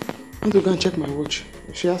 I want to go and check my watch.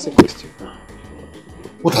 She asked a question.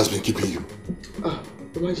 What has been keeping you?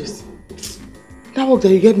 Your Majesty. That work that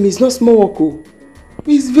you gave me is not small work. Oh.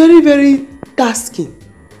 It's very, very tasking.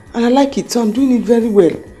 And I like it, so I'm doing it very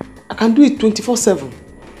well. I can do it 24/7.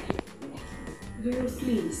 Vero,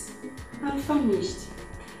 please. I'm famished.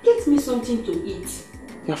 Get me something to eat.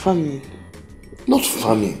 You're famine. Not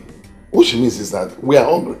famine. What she means is that we are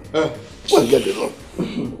hungry. Go and get it on.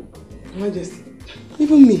 Your Majesty,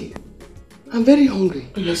 even me, I'm very hungry.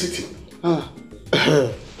 You're sitting.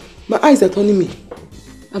 My eyes are turning me.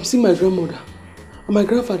 I'm seeing my grandmother and my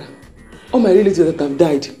grandfather, all my relatives that have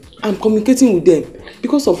died. I'm communicating with them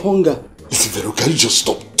because of hunger. Listen, Vero, can you just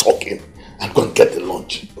stop talking and go and get the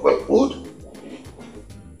lunch? What?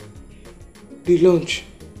 The lunch.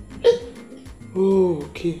 Oh,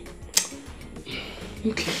 okay.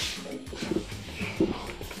 Okay.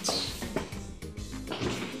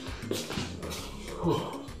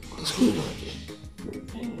 Oh, what's going on?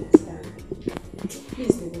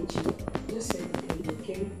 Please, Nollywood, just say the thing,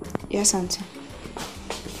 okay? Yes, Auntie.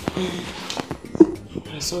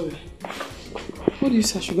 I'm sorry. What do you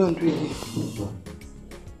say I should go and do again?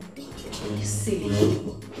 You silly.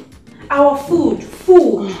 Our food.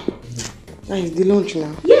 That is the lunch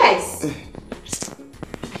now. Yes.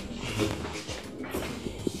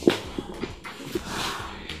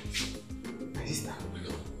 My sister,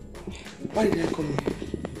 why did I come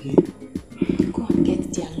here again? Go and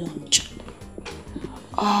get their lunch.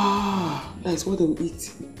 That is what they will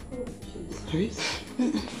eat. Right?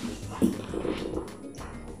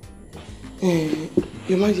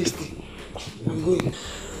 Your Majesty, I'm going.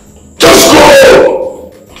 Just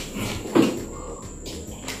go!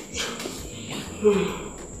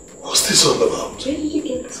 What's this all about? Where did you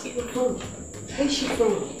get this people from? Where is she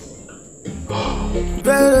from?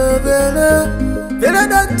 Vero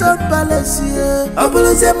Doctor Palace,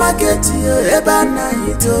 Obuluze Market, Ebana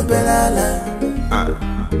Ito Belala.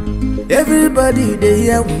 Everybody they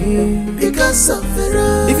hear me because of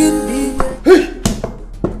Vero. Even me.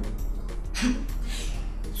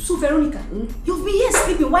 So Veronica, you've been here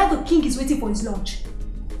sleeping while the king is waiting for his lunch.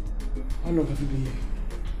 How long have you been here?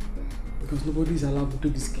 Because nobody is allowed to do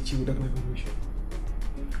this kitchen without my permission.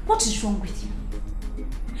 What is wrong with you?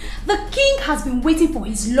 The king has been waiting for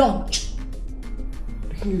his lunch.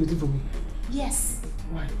 The king is waiting for me? Yes.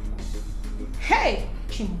 Why? Hey,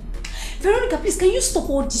 Chimo. Veronica, please, can you stop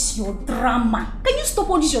all this your drama? Can you stop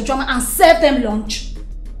all this your drama and serve them lunch?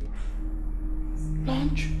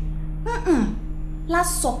 Lunch?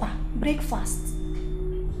 Last supper, breakfast.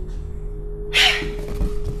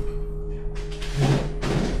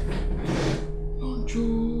 Lunch.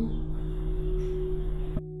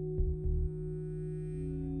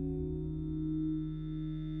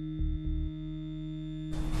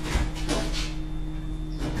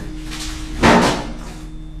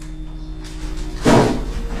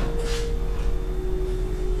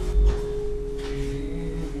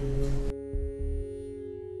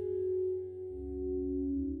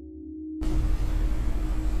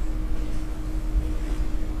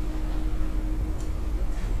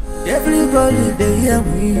 Everybody they hear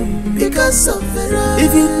me because of Vero.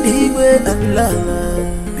 Even the way and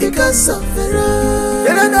love because of Vero.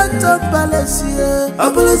 Vero Doctor Palace,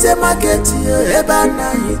 Obuluze Market,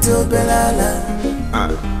 Ebana Ito Belala.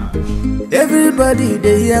 Everybody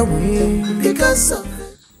they hear me because of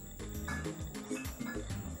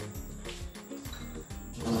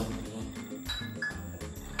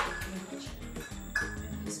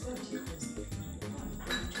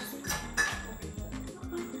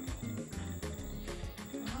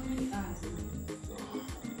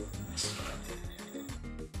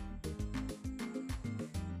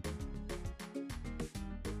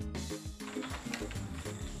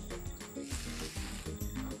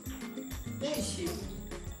Where is she?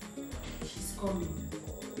 She's coming.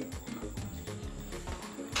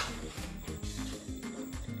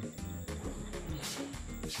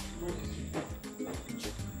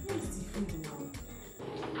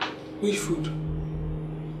 Which food?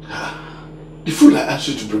 The food I asked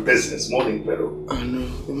you to prepare since morning, Pero. Oh no,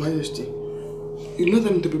 Your Majesty. You don't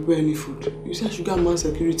tell me to prepare any food. You said I should go and man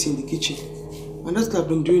security in the kitchen. And that's what I've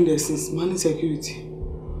been doing there since, manning security.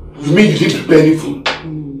 You mean you didn't prepare any food?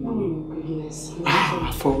 Oh goodness.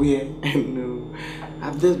 For where? No.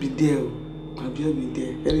 I've just been there. I've just been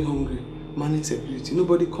there, very hungry. Manning security.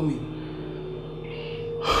 Nobody coming.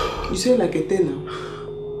 You say like a 10 now?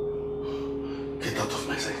 Get out of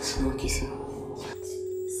my sight. Okay, sir.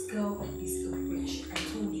 This girl is a witch. I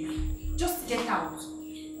told you. Just get out.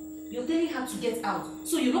 You're telling her to get out.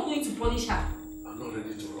 So you're not going to punish her. I'm not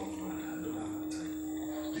ready to run, man. I don't have that time.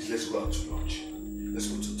 Please, let's go out to lunch. Let's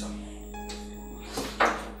go to town.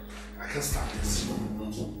 I can't stand this.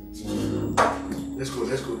 Let's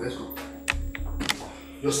go.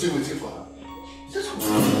 You're still waiting for her. Let's go.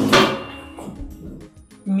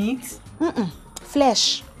 Meat?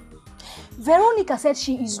 Flesh. Veronica said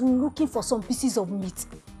she is looking for some pieces of meat.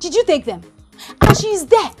 Did you take them? And she is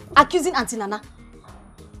there accusing Auntie Nana.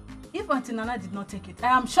 If Auntie Nana did not take it,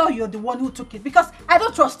 I am sure you're the one who took it because I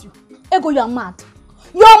don't trust you. Ego, you are mad.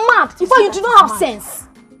 You are mad. In fact, you do not have sense.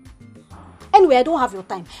 Anyway, I don't have your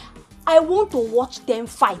time. I want to watch them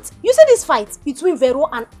fight. You see this fight between Vero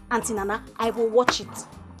and Auntie Nana? I will watch it.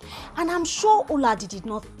 And I'm sure Oladi did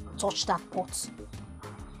not touch that pot.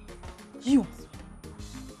 You.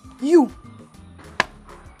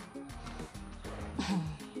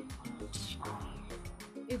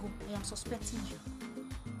 Ego, I am suspecting you.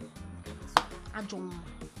 Ajong.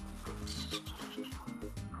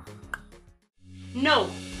 No.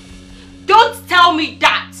 Don't tell me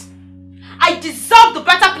that. I deserve the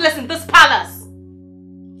better place in this palace.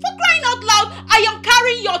 For crying out loud, I am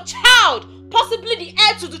carrying your child, possibly the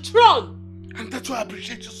heir to the throne. And that's why I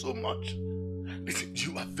appreciate you so much. Listen,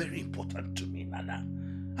 you are very important to me, Nana.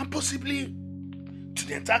 And possibly to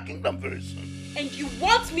the entire kingdom very soon. And you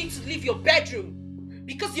want me to leave your bedroom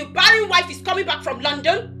because your barren wife is coming back from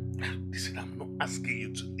London? Listen, I'm not asking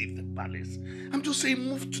you to leave the palace. I'm just saying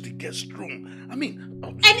move to the guest room. I mean...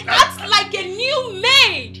 And act like a new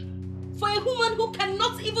maid for a woman who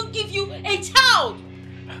cannot even give you a child.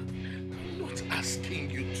 I'm not asking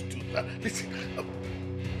you to do that. Listen,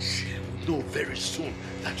 she will know very soon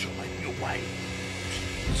that you're my new wife.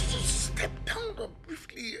 Just step down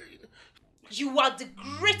briefly. You are the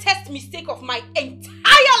greatest mistake of my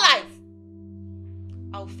entire life.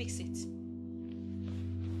 I'll fix it.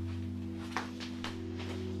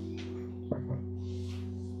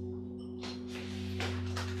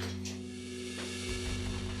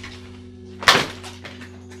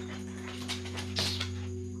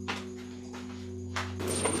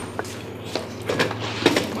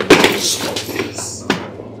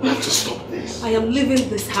 I am leaving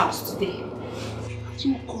this house today.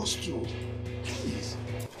 You cost you. Please.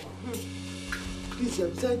 Please,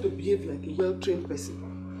 I'm trying to behave like a well-trained person.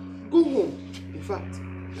 Go home. In fact,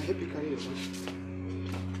 I help you carry your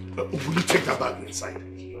bag. Will you take that bag inside?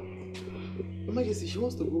 Your Majesty, she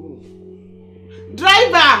wants to go home.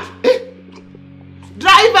 Driver!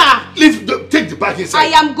 Driver! Take the bag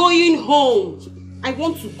inside. I am going home. I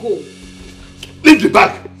want to go. Leave the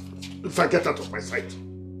bag. If I get out of my sight.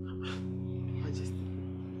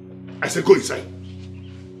 I said go inside. I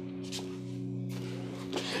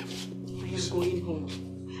am going home.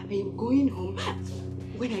 I am going home.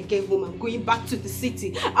 When I get home, I'm going back to the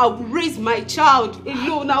city. I will raise my child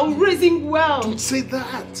alone. I will raise him well. Don't say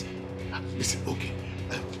that. Listen, okay.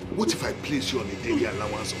 What if I place you on a daily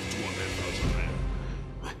allowance of 200,000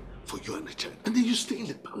 rand for you and the child, and then you stay in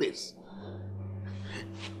the palace?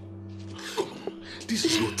 Come on. This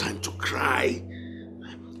is no time to cry.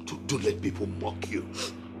 Don't let people mock you.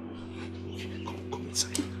 Come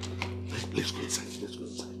inside. Let's go inside. Let's go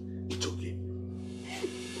inside. It's okay.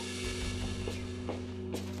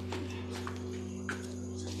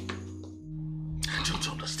 I don't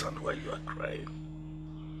understand why you are crying.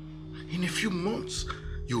 In a few months,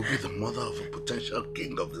 you'll be the mother of a potential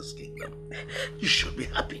king of this kingdom. You should be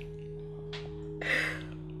happy.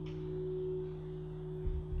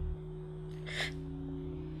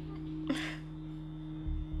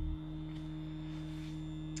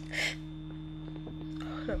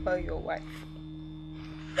 What about your wife?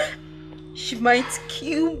 She might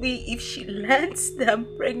kill me if she learns that I'm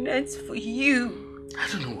pregnant for you. I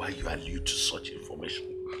don't know why you allude to such information.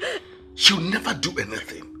 She'll never do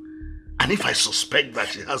anything. And if I suspect that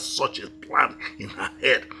she has such a plan in her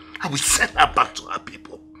head, I will send her back to her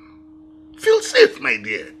people. Feel safe, my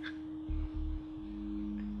dear.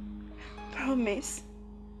 Promise.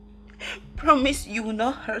 Promise you will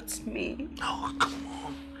not hurt me. Oh, come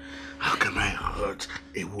on. How can I hurt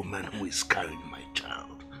a woman who is carrying my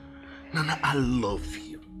child? Nana, I love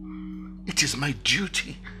you. It is my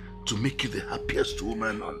duty to make you the happiest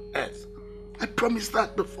woman on earth. I promised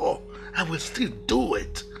that before. I will still do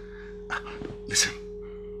it. Listen,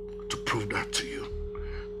 to prove that to you,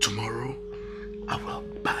 tomorrow I will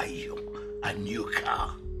buy you a new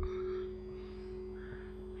car.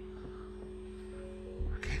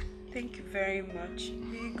 Okay? Thank you very much.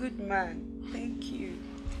 You're a good man. Thank you.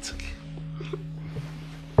 It's okay.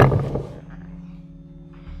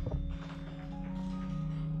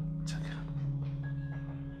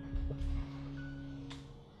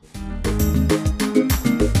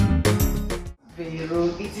 Vero,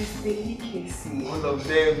 it is delicacy. One of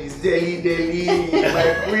them is Deli,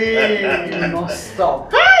 my queen. You must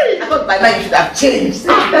stop. Hey! I thought by now you should have changed.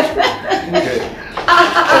 Okay.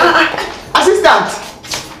 Assistant!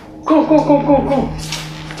 Come.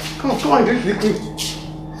 Come on, drink the queen.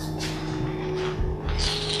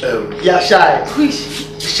 Yeah, shy.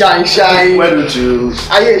 Shy. Why don't you?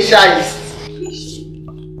 Are you shy?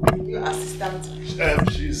 Your assistant.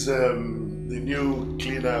 She's the new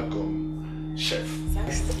cleaner come chef.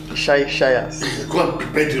 Shy. Go and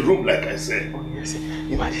prepare the room like I said. Oh yes,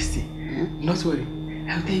 Your Majesty. Not worry.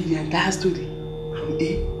 I'll tell you the entire story from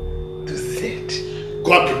A to Z.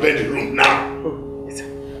 Go and prepare the room now. Oh yes, sir.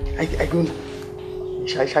 I go now.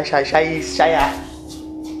 Shy.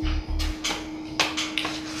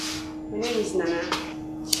 My name is Nana.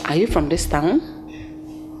 Are you from this town?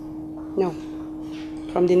 No,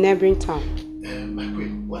 from the neighboring town. My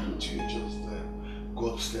queen, why don't you just go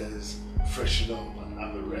upstairs, freshen up and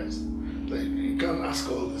have a rest? Like, you can't ask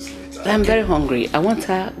all this later. I'm very hungry. I want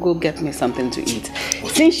her to go get me something to eat.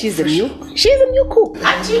 Since she's a new cook.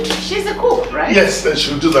 Auntie, she's a cook, right? Yes, then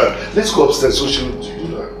she'll do that. Let's go upstairs so she'll do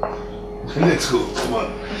that. Let's go, come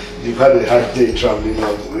on. You've had a hard day traveling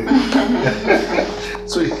all the way.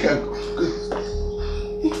 So you can go.